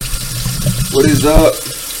What is up?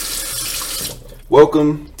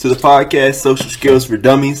 Welcome to the podcast, Social Skills for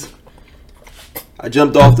Dummies. I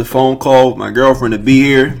jumped off the phone call with my girlfriend to be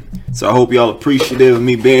here, so I hope y'all appreciative of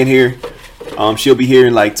me being here. She'll be here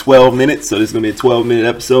in like 12 minutes, so this is going to be a 12-minute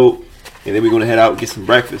episode, and then we're going to head out and get some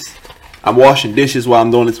breakfast. I'm washing dishes while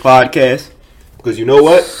I'm doing this podcast, because you know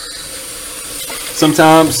what?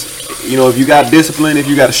 Sometimes, if you got discipline, if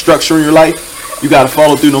you got a structure in your life, you got to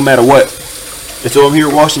follow through no matter what. And so I'm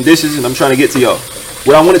here washing dishes, and I'm trying to get to y'all.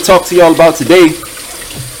 What I want to talk to y'all about today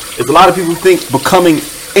is a lot of people think becoming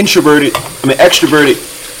extroverted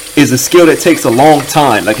is a skill that takes a long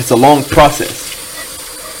time, like it's a long process.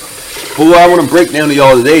 But what I want to break down to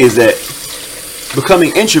y'all today is that becoming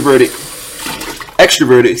extroverted,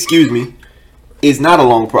 is not a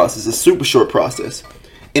long process. It's a super short process.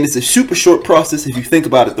 And it's a super short process if you think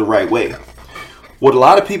about it the right way. What a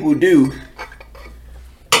lot of people do,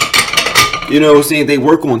 they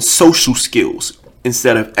work on social skills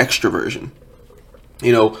instead of extroversion.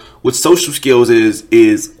 What social skills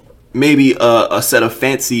is maybe a set of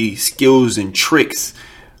fancy skills and tricks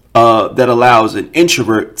that allows an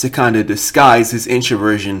introvert to kind of disguise his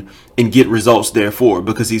introversion and get results therefore,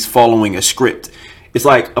 because he's following a script. It's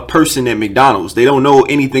like a person at McDonald's. They don't know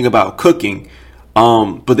anything about cooking,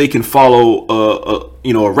 but they can follow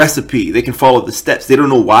a recipe. They can follow the steps. They don't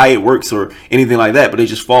know why it works or anything like that, but they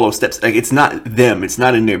just follow steps. Like, it's not them. It's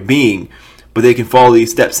not in their being, but they can follow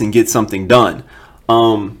these steps and get something done,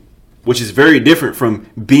 which is very different from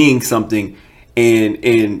being something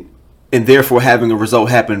and therefore having a result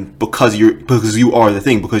happen because you are the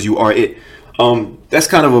thing, because you are it. That's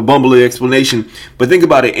kind of a bumbly explanation, but think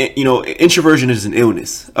about it. Introversion is an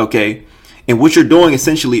illness, okay? And what you're doing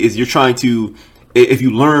essentially is you're trying to, if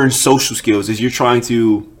you learn social skills, is you're trying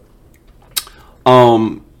to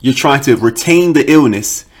retain the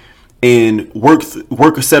illness and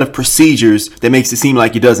work a set of procedures that makes it seem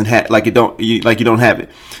like you don't have it.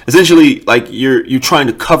 Essentially, like you're trying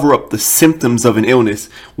to cover up the symptoms of an illness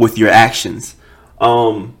with your actions,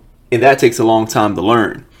 and that takes a long time to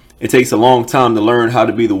learn. It takes a long time to learn how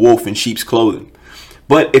to be the wolf in sheep's clothing.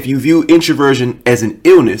 But if you view introversion as an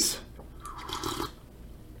illness,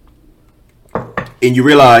 and you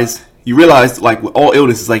realize like with all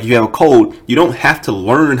illnesses, like if you have a cold, you don't have to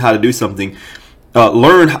learn how to do something.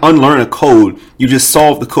 Unlearn a code. You just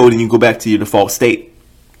solve the code and you go back to your default state.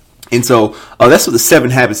 And so that's what the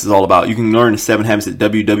 7 Habits is all about. You can learn the 7 Habits at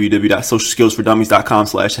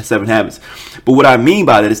www.socialskillsfordummies.com/7habits. But what I mean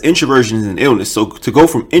by that is introversion is an illness. So to go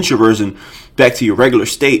from introversion back to your regular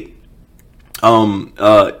state,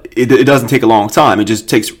 it doesn't take a long time. It just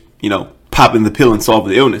takes, popping the pill and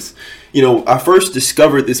solving the illness. I first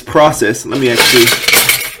discovered this process. Let me actually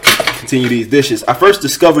continue these dishes. I first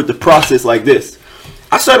discovered the process like this.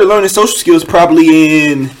 I started learning social skills probably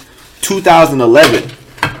in 2011.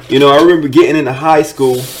 I remember getting into high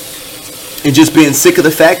school and just being sick of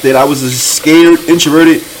the fact that I was a scared,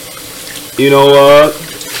 introverted,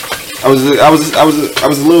 I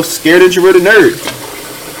was a little scared, introverted nerd,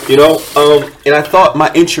 and I thought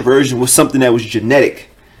my introversion was something that was genetic.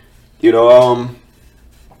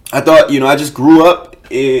 I thought, I just grew up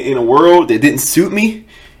in a world that didn't suit me,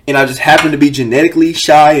 and I just happened to be genetically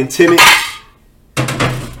shy and timid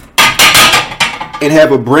and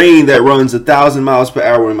have a brain that runs 1,000 miles per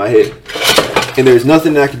hour in my head, and there's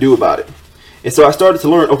nothing that I can do about it. And so I started to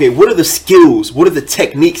learn, okay, what are the skills, what are the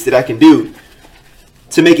techniques that I can do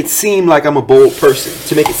to make it seem like I'm a bold person,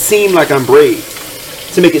 to make it seem like I'm brave,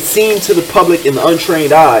 to make it seem to the public and the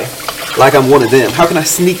untrained eye like I'm one of them. How can I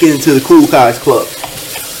sneak into the cool guys club?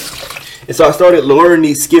 And so I started learning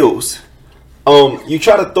these skills. You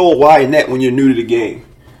try to throw a wide net when you're new to the game.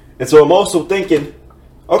 And so I'm also thinking,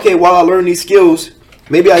 okay, while I learn these skills,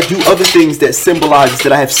 maybe I do other things that symbolizes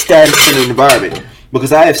that I have status in an environment.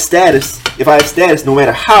 Because I have status. If I have status, no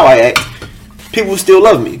matter how I act, people will still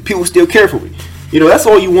love me. People will still care for me. That's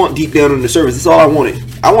all you want deep down on the surface. That's all I wanted.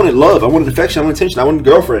 I wanted love. I wanted affection. I wanted attention. I wanted a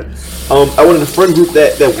girlfriend. I wanted a friend group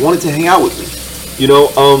that wanted to hang out with me. And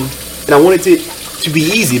I wanted it to be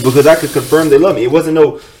easy because I could confirm they love me. It wasn't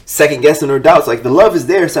no second guessing or doubts. Like, the love is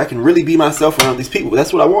there so I can really be myself around these people.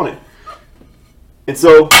 That's what I wanted. And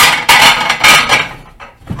so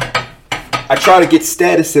I try to get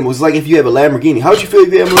status symbols. Like if you have a Lamborghini. How would you feel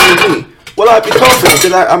if you have a Lamborghini? Well, I'd be confident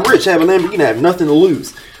because I'm rich. I have a Lamborghini. I have nothing to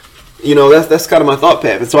lose. That's kind of my thought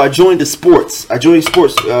path. And so I joined the sports. I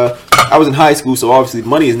was in high school, so obviously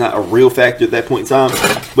money is not a real factor at that point in time.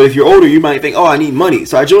 But if you're older, you might think, oh, I need money.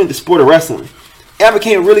 So I joined the sport of wrestling. And I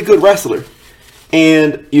became a really good wrestler.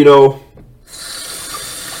 And,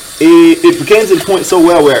 it became to the point so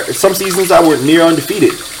well where some seasons I were near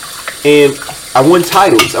undefeated. And I won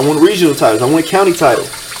titles. I won regional titles. I won a county title,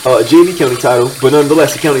 a JV county title, but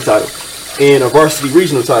nonetheless a county title, and a varsity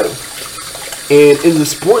regional title. And in the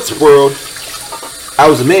sports world, I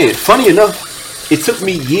was a man. Funny enough, it took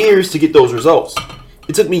me years to get those results.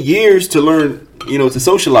 It took me years to learn, to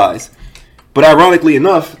socialize. But ironically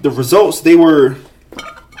enough, the results, they were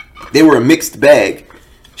a mixed bag.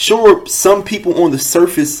 Sure, some people on the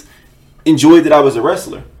surface enjoyed that I was a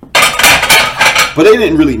wrestler, but they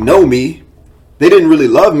didn't really know me. They didn't really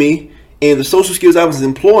love me. And the social skills I was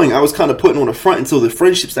employing, I was kind of putting on the front until the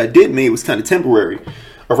friendships I did make was kind of temporary.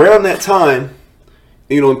 Around that time,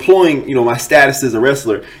 employing, my status as a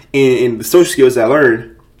wrestler and the social skills I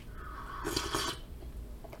learned,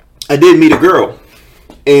 I did meet a girl.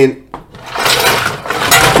 And,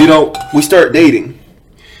 we start dating.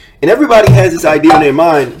 And everybody has this idea in their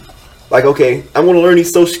mind, like, okay, I want to learn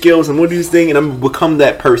these social skills, I'm going to do this thing, and I'm going to become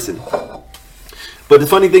that person. But the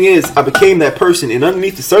funny thing is, I became that person, and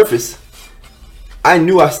underneath the surface, I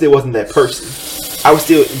knew I still wasn't that person. I was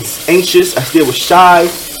still anxious, I still was shy,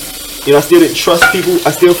 I still didn't trust people.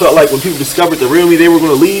 I still felt like when people discovered the real me, they were going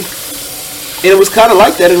to leave. And it was kind of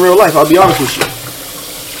like that in real life, I'll be honest with you.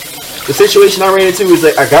 The situation I ran into is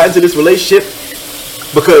that I got into this relationship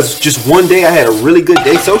because just one day I had a really good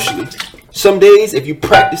day socially. Some days, if you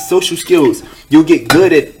practice social skills, you'll get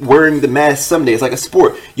good at wearing the mask some days. Like a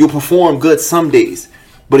sport, you'll perform good some days.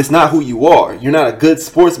 But it's not who you are. You're not a good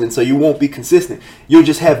sportsman, so you won't be consistent. You'll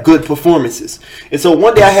just have good performances. And so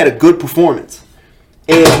one day I had a good performance.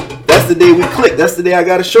 And that's the day we clicked. That's the day I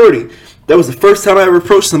got a shorty. That was the first time I ever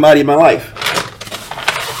approached somebody in my life.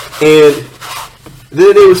 And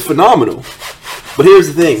the day was phenomenal. But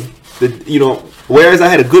here's the thing. Whereas I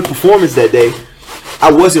had a good performance that day,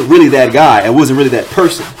 I wasn't really that guy. I wasn't really that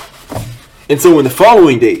person. And so in the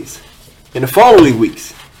following days, in the following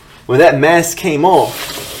weeks, when that mask came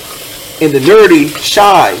off and the nerdy,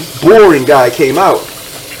 shy, boring guy came out,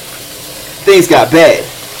 things got bad.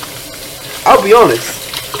 I'll be honest.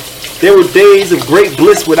 There were days of great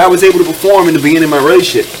bliss when I was able to perform in the beginning of my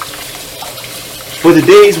relationship. But the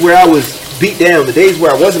days where I was beat down, the days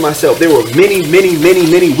where I wasn't myself, there were many, many, many,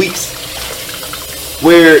 many weeks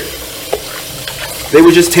where they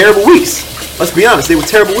were just terrible weeks. Let's be honest, they were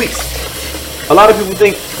terrible weeks. A lot of people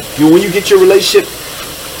think when you get your relationship,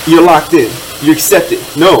 you're locked in, you're accepted.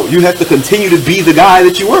 No, you have to continue to be the guy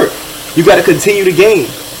that you were. You got to continue to gain.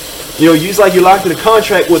 It's like you're locked in a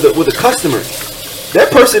contract with a customer. That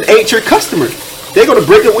person ain't your customer. They're going to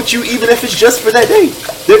break up with you even if it's just for that day.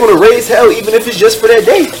 They're going to raise hell even if it's just for that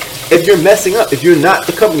day. If you're messing up, if you're not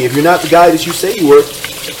the company, if you're not the guy that you say you were,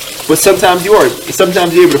 but sometimes you are.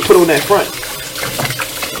 Sometimes you're able to put on that front.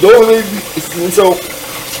 And so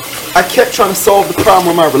I kept trying to solve the problem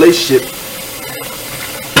with my relationship,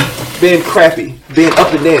 being crappy, being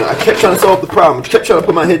up and down. I kept trying to solve the problem. I kept trying to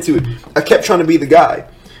put my head to it. I kept trying to be the guy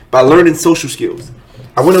by learning social skills.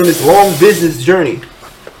 I went on this long business journey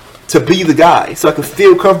to be the guy so I could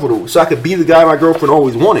feel comfortable, so I could be the guy my girlfriend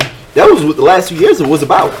always wanted. That was what the last few years was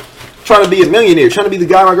about. Trying to be a millionaire, trying to be the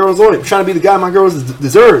guy my girls wanted, trying to be the guy my girls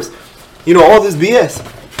deserves. All this BS.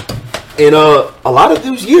 And a lot of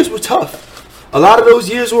those years were tough. A lot of those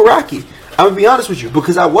years were rocky. I'm going to be honest with you,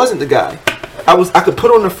 because I wasn't the guy. I could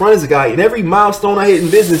put on the front as a guy, and every milestone I hit in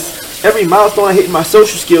business, every milestone I hit in my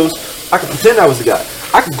social skills, I could pretend I was the guy.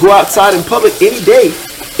 I could go outside in public any day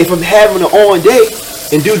if I'm having an on day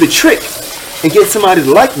and do the trick and get somebody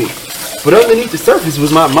to like me. But underneath the surface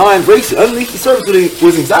was my mind racing. Underneath the surface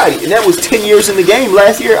was anxiety. And that was 10 years in the game.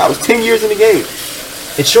 Last year, I was 10 years in the game.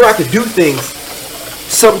 And sure, I could do things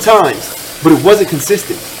sometimes, but it wasn't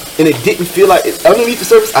consistent. And it didn't feel like it. Underneath the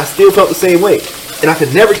surface, I still felt the same way. And I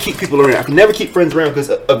could never keep people around. I could never keep friends around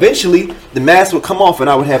because eventually the mask would come off and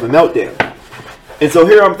I would have a meltdown. And so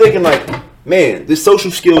here I'm thinking like, man, this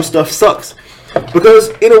social skill stuff sucks. Because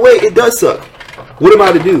in a way, it does suck. What am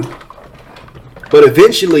I to do? But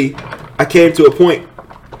eventually, I came to a point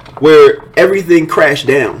where everything crashed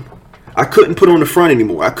down. I couldn't put on the front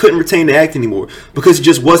anymore. I couldn't retain the act anymore because it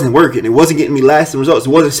just wasn't working. It wasn't getting me lasting results. It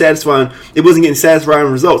wasn't satisfying. It wasn't getting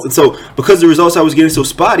satisfying results. And so because the results I was getting so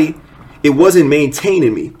spotty, it wasn't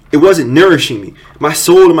maintaining me. It wasn't nourishing me. My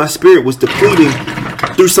soul and my spirit was depleting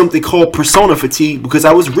through something called persona fatigue because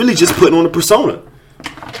I was really just putting on a persona.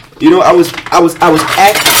 I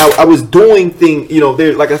was doing things.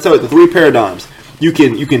 There, like I said, the three paradigms. You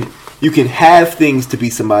can have things to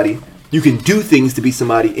be somebody. You can do things to be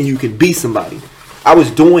somebody, and you can be somebody. I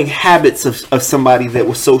was doing habits of somebody that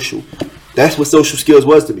was social. That's what social skills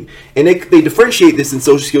was to me. And they differentiate this in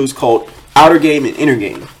social skills called outer game and inner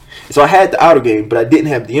game. So I had the outer game, but I didn't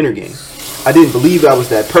have the inner game. I didn't believe I was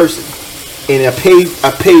that person. And I paid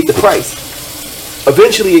the price.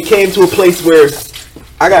 eventually it came to a place where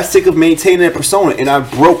I got sick of maintaining that persona and I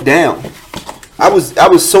broke down. I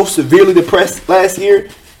was so severely depressed last year.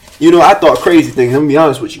 I thought crazy things. Let me be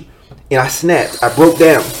honest with you. And I snapped. I broke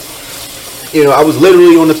down. I was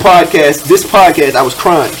literally on the podcast. This podcast, I was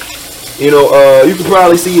crying. You can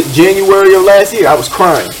probably see it January of last year. I was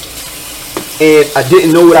crying. And I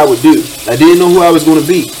didn't know what I would do. I didn't know who I was going to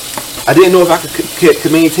be. I didn't know if I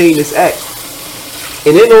could maintain this act.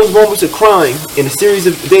 And in those moments of crying, in a series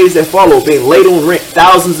of days that followed, being laid on rent,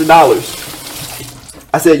 thousands of dollars,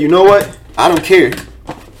 I said, you know what? I don't care.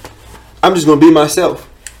 I'm just going to be myself.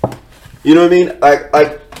 You know what I mean? Like,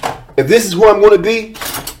 if this is who I'm going to be,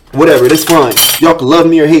 whatever, that's fine. Y'all can love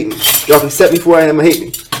me or hate me. Y'all can accept me for who I am or hate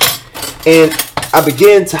me. And I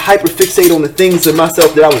began to hyperfixate on the things of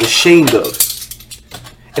myself that I was ashamed of.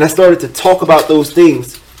 And I started to talk about those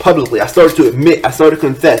things publicly. I started to admit. I started to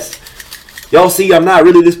confess. Y'all see, I'm not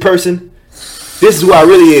really this person. This is who I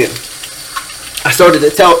really am. I started to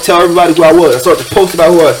tell everybody who I was. I started to post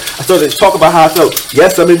about who I was. I started to talk about how I felt.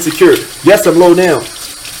 Yes, I'm insecure. Yes, I'm low down.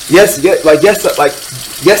 Yes,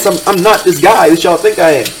 I'm not this guy that y'all think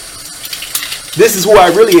I am. This is who I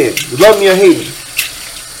really am. Love me or hate me.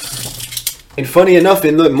 And funny enough,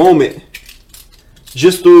 in that moment,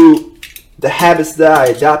 just through the habits that I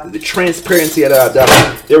adopted, the transparency that I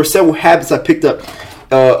adopted, there were several habits I picked up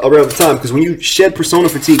around the time. Because when you shed persona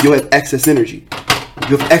fatigue, you'll have excess energy.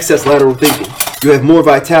 You have excess lateral thinking. You have more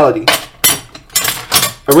vitality.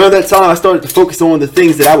 Around that time, I started to focus on the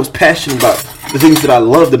things that I was passionate about, the things that I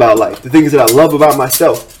loved about life, the things that I love about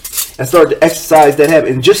myself. I started to exercise that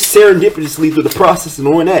habit. And just serendipitously through the process and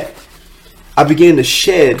on that, I began to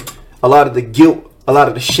shed a lot of the guilt, a lot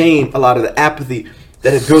of the shame, a lot of the apathy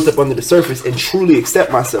that had built up under the surface and truly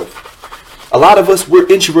accept myself. A lot of us were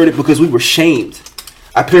introverted because we were shamed.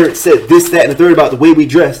 Our parents said this, that, and the third about the way we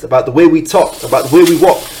dressed, about the way we talked, about the way we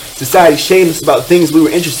walked. Society shamed us about the things we were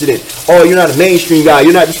interested in. Oh, you're not a mainstream guy.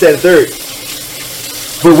 You're not this, that, and third.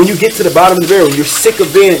 But when you get to the bottom of the barrel, you're sick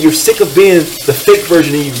of being the fake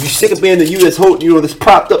version of you. You're sick of being the you that's holding, this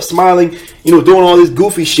propped up, smiling, doing all this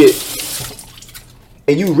goofy shit.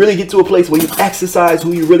 And you really get to a place where you exercise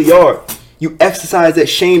who you really are. You exercise that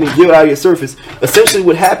shame and guilt out of your surface. Essentially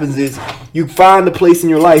what happens is you find a place in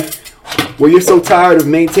your life where you're so tired of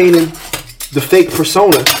maintaining the fake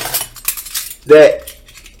persona that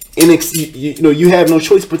you have no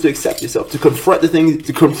choice but to accept yourself, to confront the things,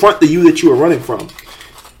 to confront the you that you are running from.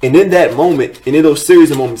 And in that moment, and in those series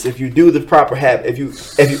of moments, if you do the proper habit, if you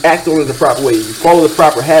act on it the proper way, you follow the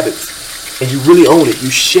proper habits, and you really own it, you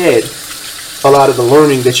shed a lot of the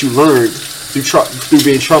learning that you learned through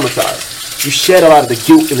being traumatized. You shed a lot of the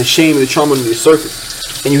guilt and the shame and the trauma on your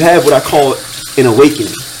surface. And you have what I call an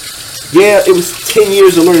awakening. Yeah, it was 10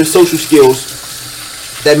 years of learning social skills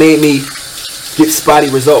that made me get spotty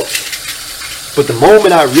results. But the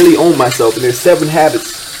moment I really own myself, and there's 7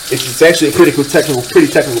 habits, it's actually a pretty technical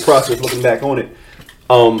process looking back on it.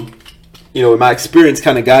 My experience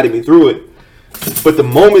kind of guided me through it. But the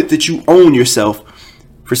moment that you own yourself,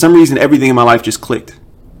 for some reason, everything in my life just clicked.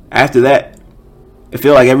 After that, I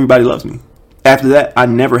feel like everybody loves me. After that, I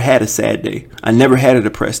never had a sad day. I never had a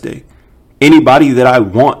depressed day. Anybody that I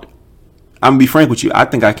want, I'm gonna be frank with you, I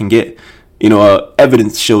think I can get.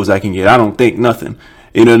 Evidence shows I can get. I don't think nothing.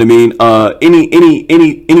 You know what I mean?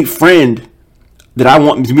 Any friend that I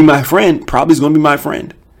want to be my friend probably is going to be my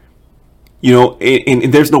friend.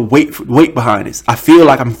 And there's no weight behind this. I feel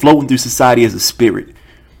like I'm floating through society as a spirit,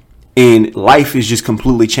 and life is just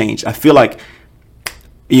completely changed. I feel like,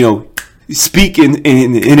 speaking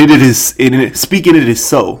and it is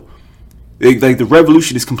so. Like the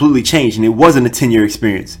revolution is completely changed, and it wasn't a 10-year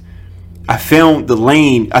experience. I found the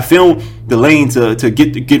lane to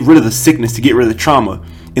get rid of the sickness, to get rid of the trauma.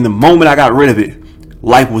 And the moment I got rid of it,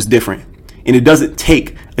 life was different. And it doesn't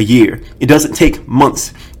take a year. It doesn't take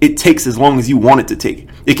months. It takes as long as you want it to take.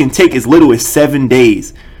 It can take as little as 7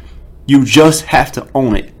 days. You just have to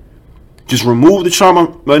own it. Just remove the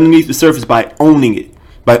trauma underneath the surface by owning it.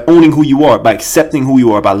 By owning who you are. By accepting who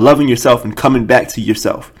you are. By loving yourself and coming back to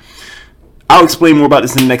yourself. I'll explain more about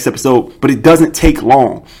this in the next episode, but it doesn't take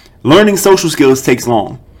long. Learning social skills takes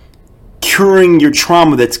long. Curing your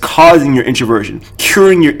trauma that's causing your introversion,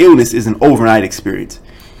 curing your illness is an overnight experience.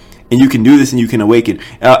 And you can do this and you can awaken.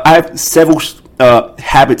 I have several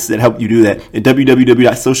habits that help you do that at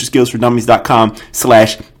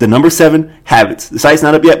www.socialskillsfordummies.com/7habits. The site's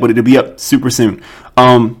not up yet, but it'll be up super soon.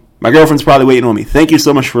 My girlfriend's probably waiting on me. Thank you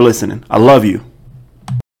so much for listening. I love you.